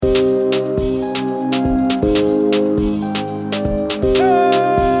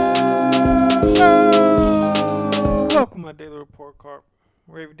scorecard,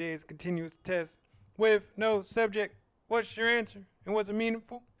 where every day is a continuous test with no subject. What's your answer? And was it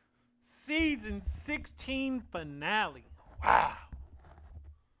meaningful? Season 16 finale. Wow.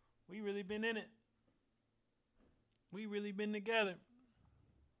 We really been in it. We really been together.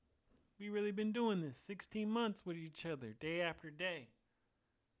 We really been doing this 16 months with each other, day after day.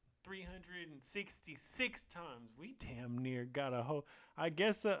 366 times. We damn near got a whole. I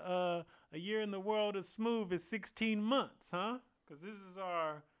guess a year in the world of smooth is 16 months, huh? Because this is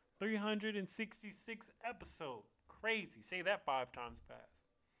our 366th episode. Crazy. Say that 5 times fast.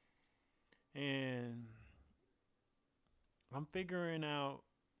 And I'm figuring out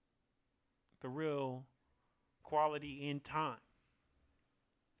the real quality in time.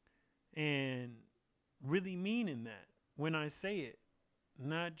 And really meaning that when I say it.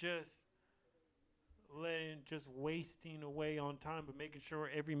 Not just wasting away on time, but making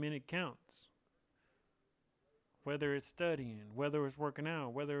sure every minute counts. Whether it's studying, whether it's working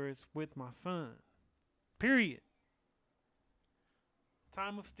out, whether it's with my son. Period.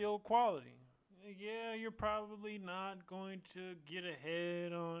 Time of still quality. Yeah, you're probably not going to get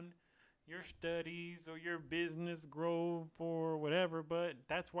ahead on your studies or your business growth or whatever, but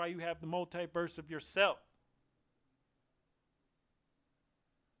that's why you have the multiverse of yourself.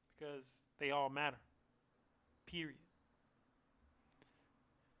 Because they all matter. Period.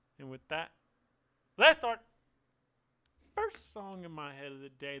 And with that, let's start. First song in my head of the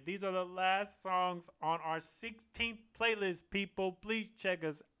day. These are the last songs on our 16th playlist, people. Please check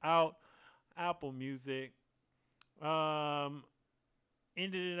us out. Apple Music. Ended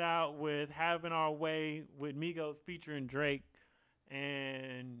it out with Having Our Way with Migos featuring Drake.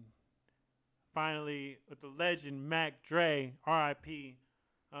 And finally, with the legend Mac Dre, R.I.P.,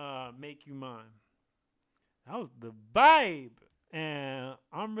 Make You Mine. That was the vibe. And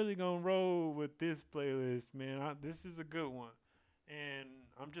I'm really going to roll with this playlist, man. This is a good one. And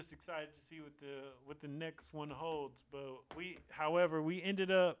I'm just excited to see what the next one holds. But we ended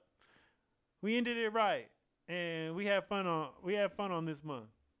it right. And we had fun on this month.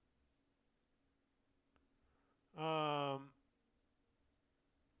 What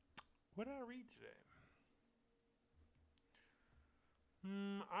did I read today?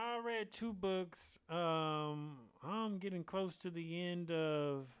 I read 2 books. I'm getting close to the end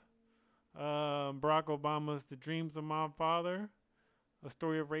of Barack Obama's The Dreams of My Father, A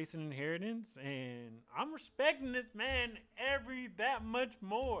Story of Race and Inheritance, and I'm respecting this man that much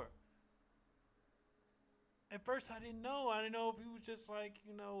more. At first, I didn't know. I didn't know if he was just like,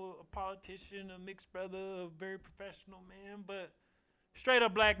 a politician, a mixed brother, a very professional man, but straight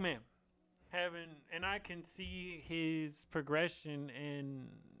up black man. And I can see his progression and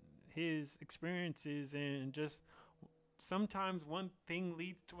his experiences, and just sometimes one thing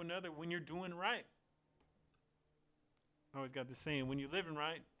leads to another when you're doing right. I always got the saying, when you're living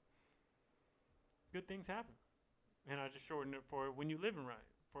right, good things happen. And I just shortened it for when you're living right,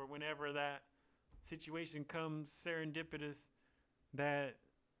 for whenever that situation comes serendipitous, that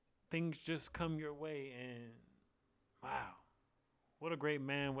things just come your way, and wow. What a great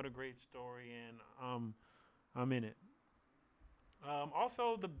man, what a great story, and I'm in it.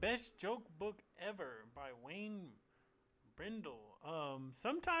 Also, The Best Joke Book Ever by Wayne Brindle.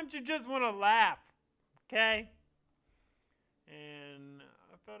 Sometimes you just want to laugh, okay? And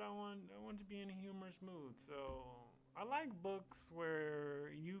I felt I wanted to be in a humorous mood, so I like books where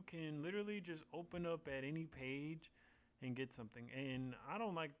you can literally just open up at any page and get something. And I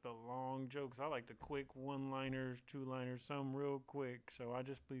don't like the long jokes. I like the quick one-liners, two-liners, some real quick. So I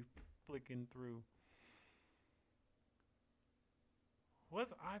just be flicking through.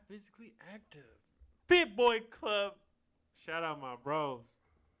 Was I physically active? Fit Boy Club. Shout out my bros.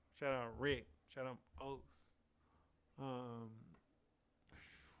 Shout out Rick. Shout out Oath.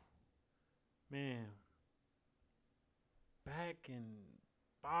 Man. Back in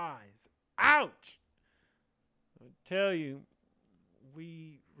buys. Ouch! I tell you,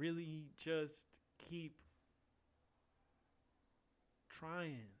 we really just keep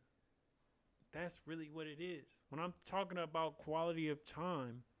trying. That's really what it is. When I'm talking about quality of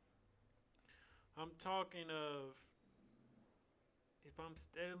time, I'm talking of if I'm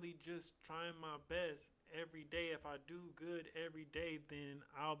steadily just trying my best every day, if I do good every day, then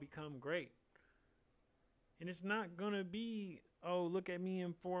I'll become great. And it's not going to be, oh, look at me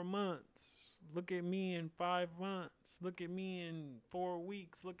in 4 months. Look at me in 5 months. Look at me in 4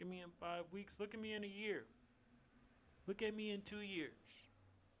 weeks. Look at me in 5 weeks. Look at me in a year. Look at me in 2 years.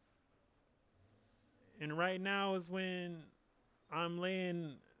 And right now is when I'm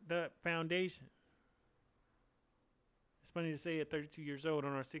laying the foundation. It's funny to say at 32 years old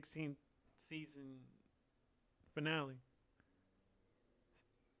on our 16th season finale.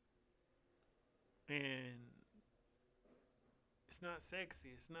 And it's not sexy.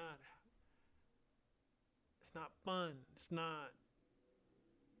 It's not fun. It's not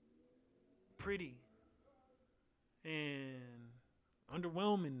pretty. And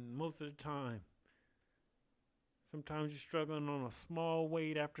underwhelming most of the time. Sometimes you're struggling on a small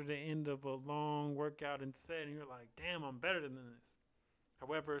weight after the end of a long workout and set, and you're like, damn, I'm better than this.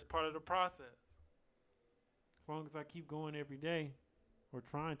 However, it's part of the process. As long as I keep going every day, or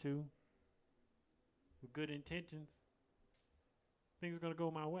trying to, with good intentions, things are going to go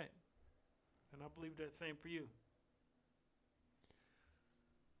my way. And I believe that's the same for you.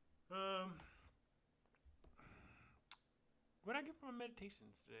 What I get from my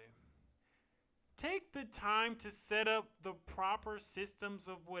meditations today? Take the time to set up the proper systems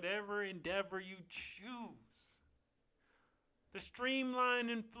of whatever endeavor you choose. The streamline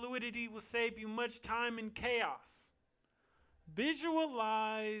and fluidity will save you much time in chaos.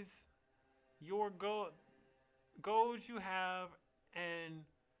 Visualize your goals you have and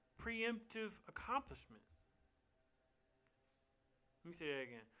preemptive accomplishment. Let me say that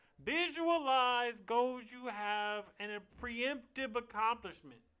again. Visualize goals you have and a preemptive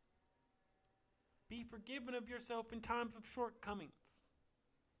accomplishment. Be forgiving of yourself in times of shortcomings.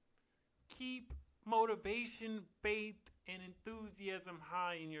 Keep motivation, faith, and enthusiasm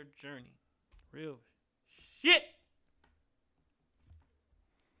high in your journey. Real shit.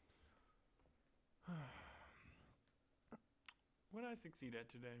 What did I succeed at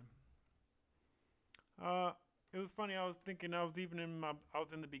today? It was funny. I was thinking I was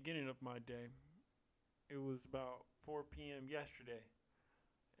in the beginning of my day. It was about 4 p.m. yesterday,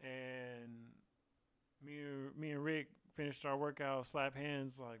 and me and Rick finished our workout, slap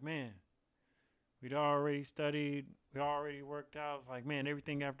hands, like, man, we'd already studied, we already worked out. It's like, man,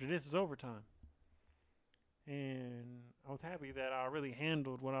 everything after this is overtime. And I was happy that I really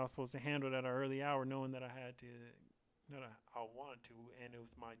handled what I was supposed to handle at an early hour, knowing that I wanted to, and it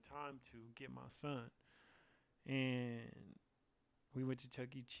was my time to get my son. And we went to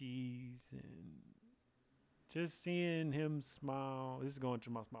Chuck E. Cheese, and just seeing him smile, this is going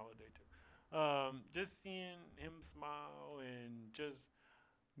through my smile of the day too. Just seeing him smile and just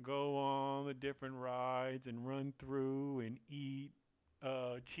go on the different rides and run through and eat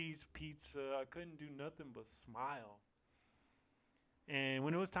cheese pizza. I couldn't do nothing but smile. And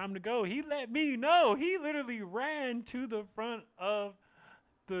when it was time to go, he let me know. He literally ran to the front of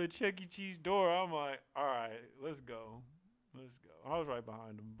the Chuck E. Cheese door. I'm like, all right, let's go. Let's go. I was right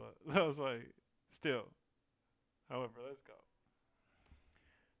behind him, but I was like, still. However, let's go.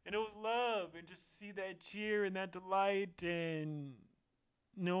 And it was love, and just to see that cheer and that delight, and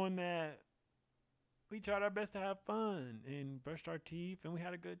knowing that we tried our best to have fun and brushed our teeth, and we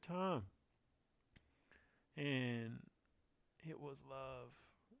had a good time. And it was love.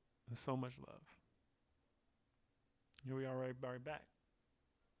 It was so much love. Here we are right back.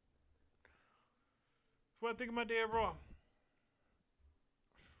 That's what I think of my day at Raw.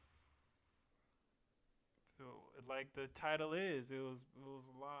 So, like the title is, it was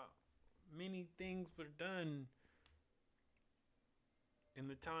a lot. Many things were done. In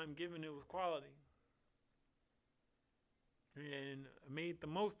the time given, it was quality. And I made the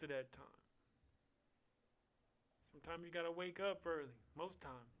most of that time. Sometimes you gotta wake up early. Most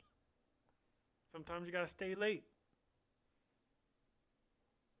times. Sometimes you gotta stay late.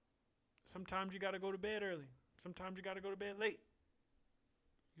 Sometimes you gotta go to bed early. Sometimes you gotta go to bed late.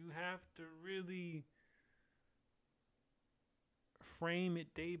 You have to really frame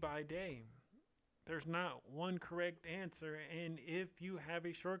it day by day. There's not one correct answer, and if you have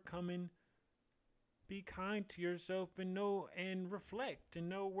a shortcoming, be kind to yourself and know and reflect and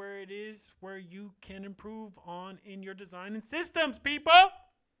know where it is where you can improve on in your design and systems, people.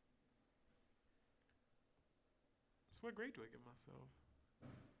 So what grade do I give myself?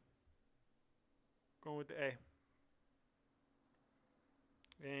 Going with the A.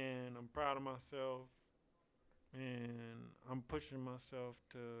 And I'm proud of myself, and I'm pushing myself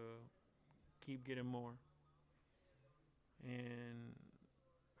to keep getting more. And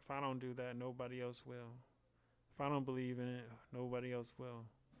if I don't do that, nobody else will. If I don't believe in it, nobody else will.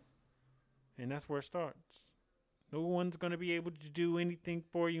 And that's where it starts. No one's going to be able to do anything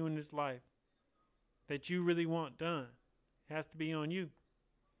for you in this life that you really want done. It has to be on you.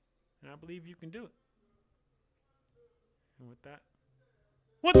 And I believe you can do it. And with that,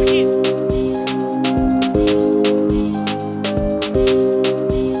 once again,